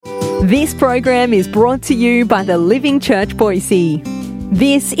This program is brought to you by the Living Church Boise.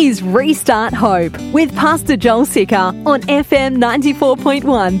 This is Restart Hope with Pastor Joel Sicker on FM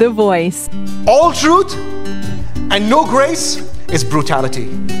 94.1 The Voice. All truth and no grace is brutality.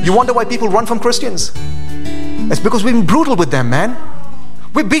 You wonder why people run from Christians? It's because we've been brutal with them, man.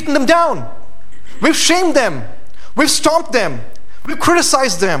 We've beaten them down. We've shamed them. We've stomped them. We've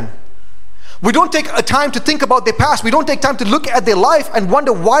criticized them. We don't take a time to think about their past. We don't take time to look at their life and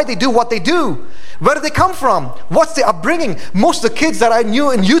wonder why they do what they do. Where do they come from? What's their upbringing? Most of the kids that I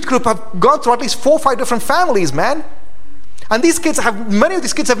knew in youth group have gone through at least 4 or 5 different families, man. And many of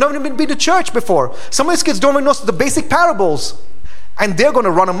these kids have never even been to church before. Some of these kids don't even know the basic parables. And they're going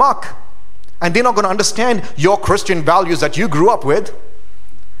to run amok. And they're not going to understand your Christian values that you grew up with.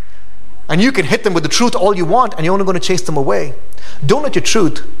 And you can hit them with the truth all you want, and you're only going to chase them away. Don't let your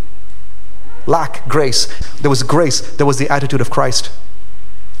truth lack grace. There was grace. There was the attitude of Christ.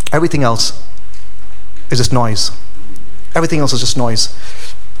 Everything else is just noise. Everything else is just noise.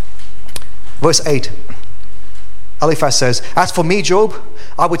 Verse 8. Eliphaz says, "As for me, Job,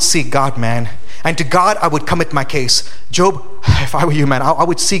 I would seek God, man. And to God, I would commit my case." Job, if I were you, man, I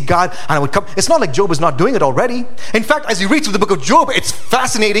would seek God and I would come. It's not like Job is not doing it already. In fact, as you read through the book of Job, it's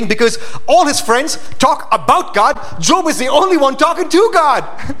fascinating because all his friends talk about God. Job is the only one talking to God.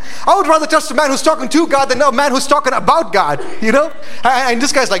 I would rather trust a man who's talking to God than a man who's talking about God, you know? And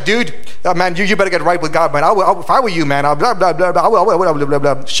this guy's like, dude, man, you better get right with God, man. If I were you, man, blah, blah, blah, blah, blah, blah,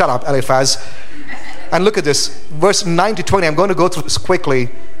 blah. Shut up, Eliphaz. And look at this, verse 9 to 20. I'm going to go through this quickly.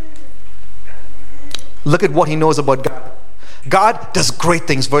 Look at what he knows about God. God does great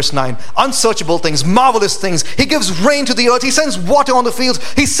things, verse 9. Unsearchable things, marvelous things. He gives rain to the earth. He sends water on the fields.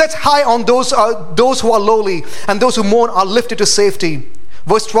 He sets high on those who are lowly, and those who mourn are lifted to safety.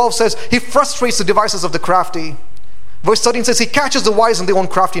 Verse 12 says, he frustrates the devices of the crafty. Verse 13 says, he catches the wise in their own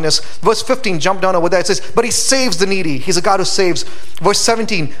craftiness. Verse 15, jump down over there, it says, but he saves the needy. He's a God who saves. Verse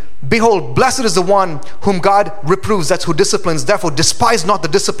 17, behold, blessed is the one whom God reproves, that's who disciplines. Therefore, despise not the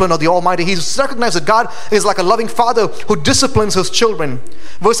discipline of the Almighty. He's recognized that God is like a loving father who disciplines his children.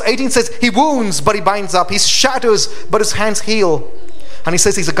 Verse 18 says, he wounds, but he binds up. He shatters, but his hands heal. And he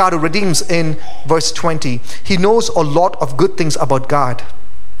says he's a God who redeems in verse 20. He knows a lot of good things about God.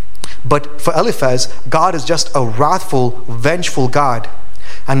 But for Eliphaz, God is just a wrathful, vengeful God.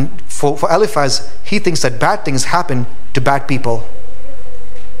 And for Eliphaz, he thinks that bad things happen to bad people.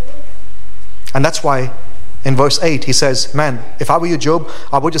 And that's why in verse 8 he says, man, if I were you, Job,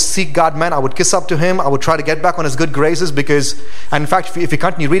 I would just seek God, man. I would kiss up to him. I would try to get back on his good graces because, and in fact, if you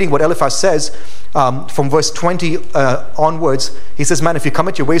continue reading what Eliphaz says, from verse 20 onwards, he says, man, if you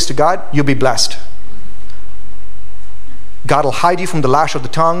commit your ways to God, you'll be blessed. God will hide you from the lash of the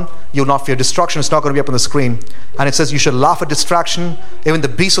tongue. You'll not fear destruction. It's not going to be up on the screen. And it says you should laugh at distraction. Even the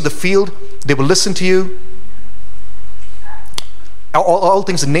beasts of the field, they will listen to you. All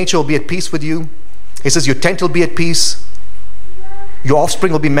things in nature will be at peace with you. It says your tent will be at peace. Your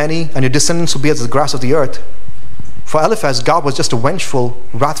offspring will be many, and your descendants will be as the grass of the earth. For Eliphaz, God was just a vengeful,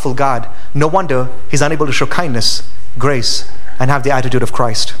 wrathful God. No wonder he's unable to show kindness, grace, and have the attitude of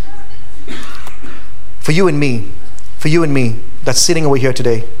Christ. For you and me that's sitting over here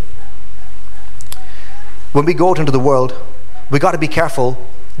today, when we go out into the world, we got to be careful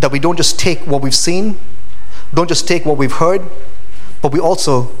that we don't just take what we've seen, don't just take what we've heard, but we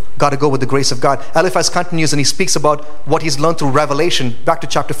also got to go with the grace of God. Eliphaz continues and he speaks about what he's learned through revelation. Back to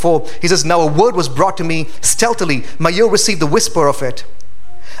chapter 4, he says, now a word was brought to me stealthily. My ear received the whisper of it.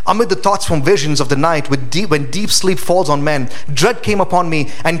 Amid the thoughts from visions of the night, when deep sleep falls on men, dread came upon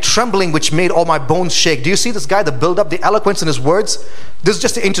me, and trembling which made all my bones shake. Do you see this guy, the build up, the eloquence in his words? This is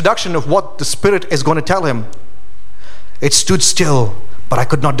just the introduction of what the Spirit is going to tell him. It stood still, but I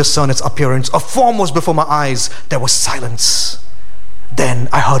could not discern its appearance. A form was before my eyes. There was silence. Then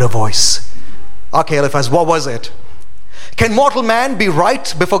I heard a voice. Okay, Eliphaz, what was it? Can mortal man be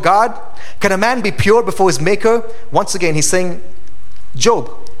right before God? Can a man be pure before his maker? Once again, he's saying, Job,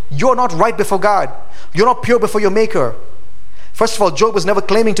 you're not right before God. You're not pure before your maker. First of all, Job was never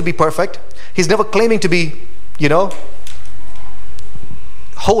claiming to be perfect. He's never claiming to be,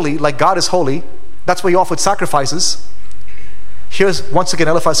 holy like God is holy. That's why he offered sacrifices. Here's once again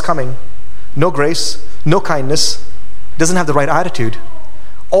Eliphaz coming. No grace, no kindness, doesn't have the right attitude.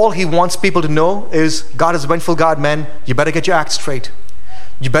 All he wants people to know is God is a vengeful God, man. You better get your act straight.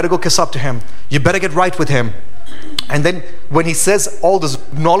 You better go kiss up to him. You better get right with him. And then when he says all this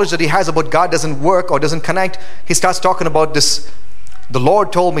knowledge that he has about God doesn't work or doesn't connect, he starts talking about this. The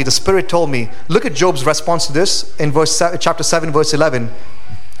Lord told me, the Spirit told me. Look at Job's response to this in chapter 7, verse 11.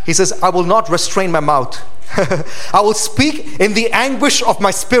 He says, I will not restrain my mouth. I will speak in the anguish of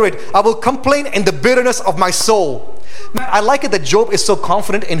my spirit. I will complain in the bitterness of my soul. Man, I like it that Job is so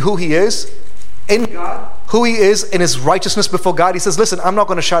confident in who he is, in God, who he is in his righteousness before God. He says, listen, I'm not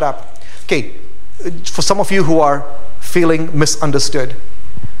going to shut up. Okay, for some of you who are feeling misunderstood,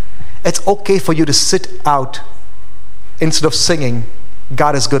 it's okay for you to sit out instead of singing,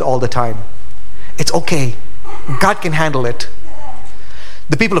 God is good all the time. It's okay. God can handle it.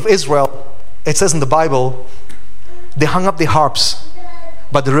 The people of Israel, it says in the Bible, they hung up their harps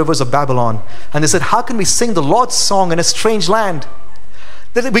by the rivers of Babylon. And they said, how can we sing the Lord's song in a strange land?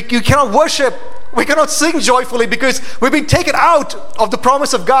 You cannot worship. We cannot sing joyfully because we've been taken out of the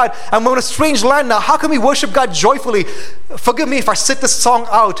promise of God and we're in a strange land now. How can we worship God joyfully? Forgive me if I sit this song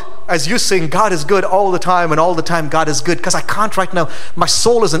out as you sing, God is good all the time, and all the time God is good, because I can't right now. My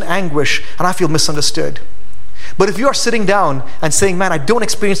soul is in anguish and I feel misunderstood. But if you are sitting down and saying, man, I don't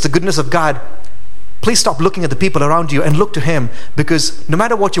experience the goodness of God, please stop looking at the people around you and look to Him, because no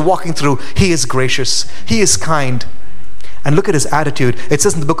matter what you're walking through, He is gracious, He is kind. And look at His attitude. It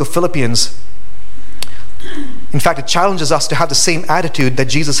says in the book of Philippians, in fact, it challenges us to have the same attitude that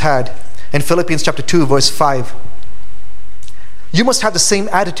Jesus had in Philippians chapter 2, verse 5. You must have the same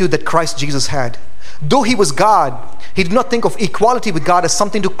attitude that Christ Jesus had. Though He was God, He did not think of equality with God as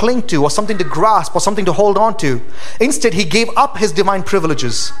something to cling to or something to grasp or something to hold on to. Instead, He gave up His divine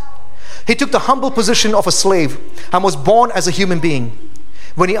privileges. He took the humble position of a slave and was born as a human being.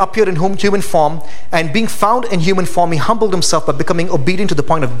 When He appeared in human form, and being found in human form, He humbled Himself by becoming obedient to the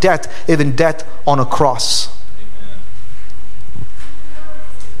point of death, even death on a cross. Amen.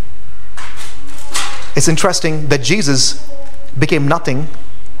 It's interesting that Jesus became nothing.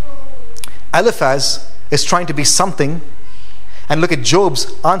 Eliphaz is trying to be something. And look at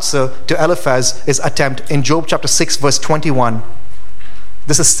Job's answer to Eliphaz's attempt in Job chapter 6, verse 21.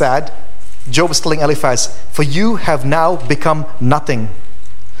 This is sad. Job is telling Eliphaz, for you have now become nothing.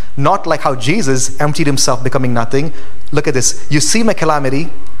 Not like how Jesus emptied Himself, becoming nothing. Look at this. You see my calamity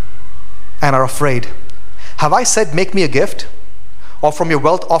and are afraid. Have I said, make me a gift? Or from your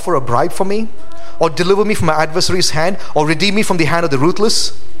wealth offer a bribe for me? Or deliver me from my adversary's hand? Or redeem me from the hand of the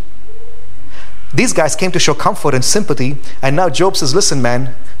ruthless? These guys came to show comfort and sympathy, and now Job says, listen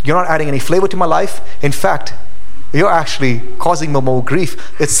man, you're not adding any flavor to my life. In fact, you're actually causing me more grief.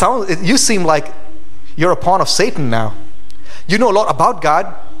 You seem like you're a pawn of Satan now. You know a lot about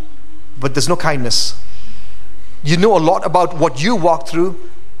God, but there's no kindness. You know a lot about what you walk through,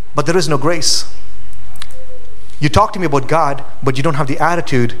 but there is no grace. You talk to me about God, but you don't have the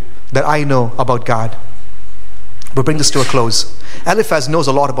attitude that I know about God. We'll bring this to a close. Eliphaz knows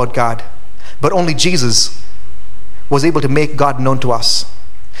a lot about God, but only Jesus was able to make God known to us.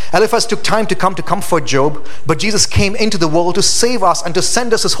 Eliphaz took time to come to comfort Job, but Jesus came into the world to save us and to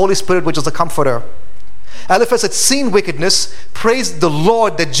send us His Holy Spirit, which is the comforter. Eliphaz had seen wickedness. Praise the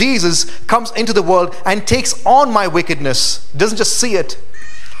Lord that Jesus comes into the world and takes on my wickedness. Doesn't just see it,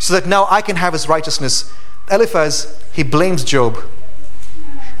 so that now I can have His righteousness. Eliphaz, he blames Job.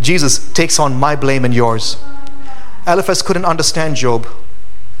 Jesus takes on my blame and yours. Eliphaz couldn't understand Job.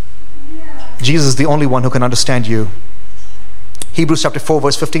 Jesus is the only one who can understand you. Hebrews chapter 4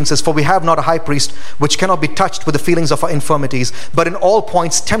 verse 15 says, for we have not a high priest which cannot be touched with the feelings of our infirmities, but in all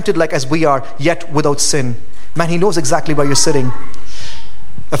points tempted like as we are, yet without sin. Man, He knows exactly where you're sitting.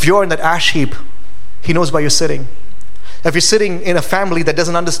 If you're in that ash heap, He knows where you're sitting. If you're sitting in a family that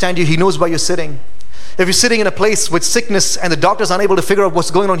doesn't understand you, He knows where you're sitting. If you're sitting in a place with sickness and the doctor's unable to figure out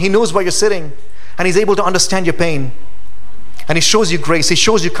what's going on, He knows where you're sitting, and He's able to understand your pain. And He shows you grace, He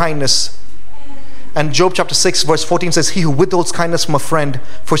shows you kindness. And Job chapter 6 verse 14 says, he who withholds kindness from a friend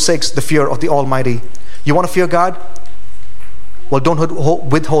forsakes the fear of the Almighty. You want to fear God? Well, don't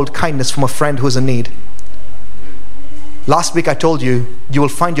withhold kindness from a friend who is in need. Last week I told you, you will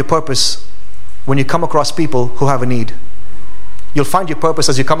find your purpose when you come across people who have a need. You'll find your purpose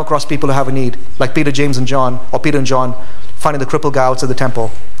as you come across people who have a need, like Peter, James, and John, or Peter and John finding the crippled guy outside the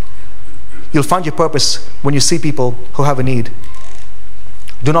temple. You'll find your purpose when you see people who have a need.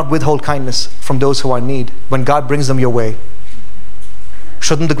 Do not withhold kindness from those who are in need when God brings them your way.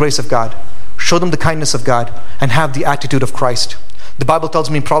 Show them the grace of God. Show them the kindness of God, and have the attitude of Christ. The Bible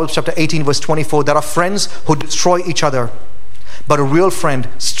tells me in Proverbs chapter 18 verse 24, there are friends who destroy each other, but a real friend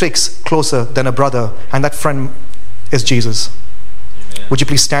sticks closer than a brother, and that friend is Jesus. Amen. Would you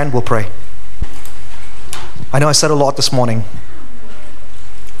please stand? We'll pray. I know I said a lot this morning.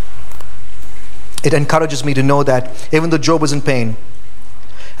 It encourages me to know that even though Job was in pain,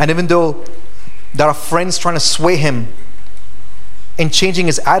 and even though there are friends trying to sway him in changing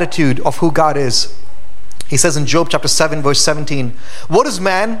his attitude of who God is, he says in Job chapter 7 verse 17, what is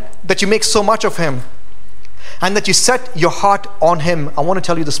man that you make so much of him, and that you set your heart on Him. I want to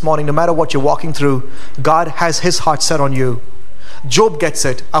tell you this morning, no matter what you're walking through, God has His heart set on you. Job gets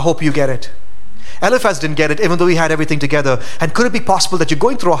it. I hope you get it. Eliphaz didn't get it, even though he had everything together. And could it be possible that you're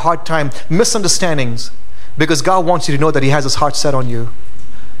going through a hard time, misunderstandings, because God wants you to know that He has His heart set on you?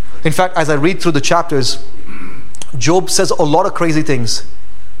 In fact, as I read through the chapters, Job says a lot of crazy things.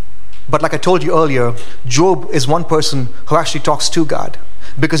 But like I told you earlier, Job is one person who actually talks to God,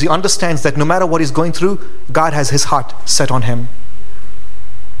 because he understands that no matter what he's going through, God has His heart set on him.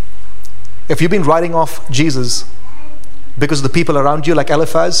 If you've been writing off Jesus because of the people around you like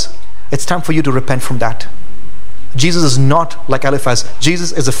Eliphaz, it's time for you to repent from that. Jesus is not like Eliphaz.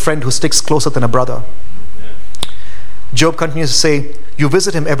 Jesus is a friend who sticks closer than a brother. Job continues to say, you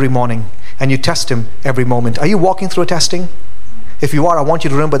visit him every morning and you test him every moment. Are you walking through a testing? If you are, I want you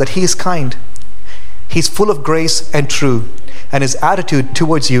to remember that He is kind. He's full of grace and true, and His attitude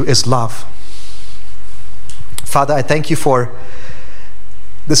towards you is love. Father, I thank You for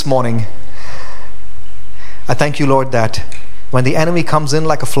this morning. I thank You, Lord, that when the enemy comes in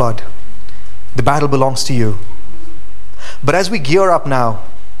like a flood, the battle belongs to You. But as we gear up now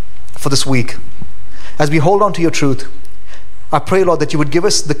for this week, as we hold on to Your truth, I pray, Lord, that You would give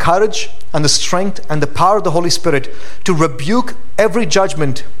us the courage and the strength and the power of the Holy Spirit to rebuke every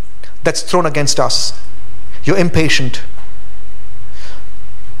judgment that's thrown against us. You're impatient.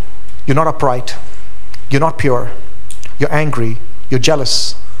 You're not upright. You're not pure. You're angry. You're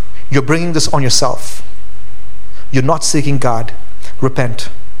jealous. You're bringing this on yourself. You're not seeking God. Repent.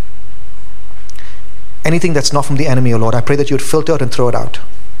 Anything that's not from the enemy, O Lord, I pray that You would filter it and throw it out.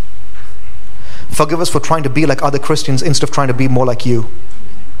 Forgive us for trying to be like other Christians instead of trying to be more like You.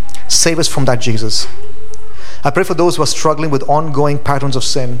 Save us from that, Jesus. I pray for those who are struggling with ongoing patterns of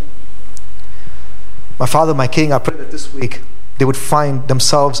sin. My Father, my King, I pray that this week they would find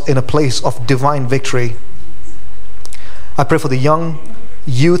themselves in a place of divine victory. I pray for the young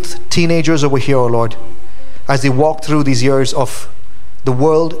youth, teenagers over here, O Lord, as they walk through these years of the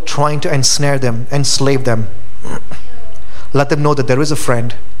world trying to ensnare them, enslave them. Let them know that there is a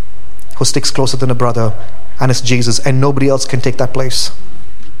friend who sticks closer than a brother, and it's Jesus, and nobody else can take that place.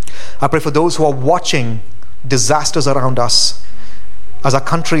 I pray for those who are watching disasters around us as our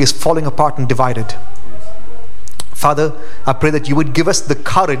country is falling apart and divided. Father, I pray that You would give us the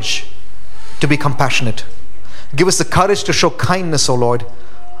courage to be compassionate. Give us the courage to show kindness, O Lord,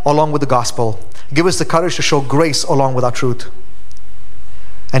 along with the gospel. Give us the courage to show grace along with our truth.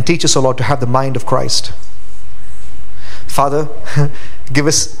 And teach us, O Lord, to have the mind of Christ. Father, give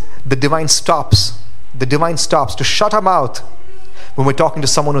us the divine stops to shut our mouth when we're talking to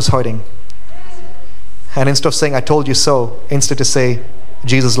someone who's hurting. And instead of saying, I told you so, instead to say,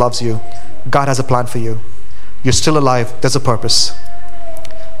 Jesus loves you. God has a plan for you. You're still alive. There's a purpose.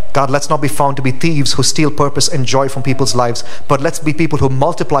 God, let's not be found to be thieves who steal purpose and joy from people's lives, but let's be people who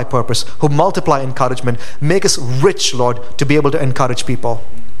multiply purpose, who multiply encouragement. Make us rich, Lord, to be able to encourage people.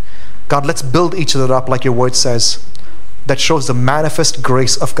 God, let's build each other up like Your word says. That shows the manifest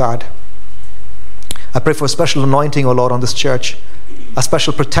grace of God. I pray for a special anointing, O Lord, on this church, a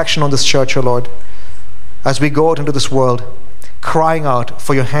special protection on this church, O Lord, as we go out into this world, crying out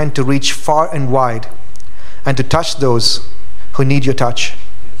for Your hand to reach far and wide and to touch those who need Your touch.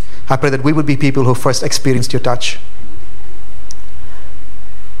 I pray that we would be people who first experienced Your touch.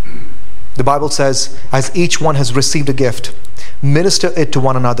 The Bible says, as each one has received a gift, minister it to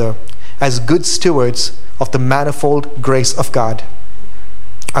one another as good stewards of the manifold grace of God.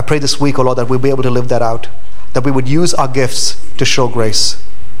 I pray this week, O Lord, that we'll be able to live that out, that we would use our gifts to show grace,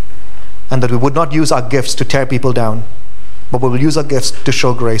 and that we would not use our gifts to tear people down, but we will use our gifts to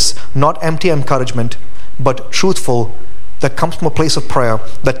show grace, not empty encouragement, but truthful, that comes from a place of prayer,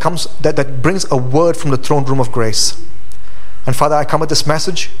 that brings a word from the throne room of grace. And Father, I come with this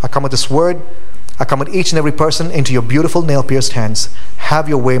message, I come with this word, I come with each and every person into Your beautiful nail-pierced hands. Have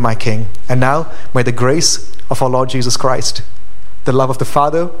Your way, my King. And now, may the grace of our Lord Jesus Christ, the love of the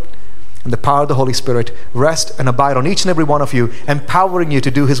Father, and the power of the Holy Spirit rest and abide on each and every one of you, empowering you to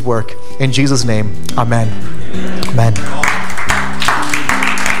do His work. In Jesus' name, amen. Amen.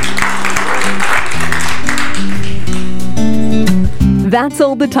 That's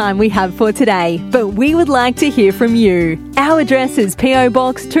all the time we have for today, but we would like to hear from you. Our address is PO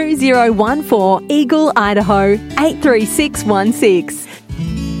Box 2014, Eagle, Idaho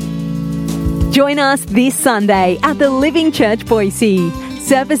 83616. Join us this Sunday at the Living Church Boise.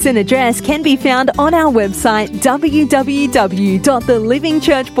 Service and address can be found on our website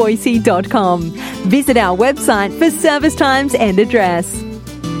www.thelivingchurchboise.com. Visit our website for service times and address.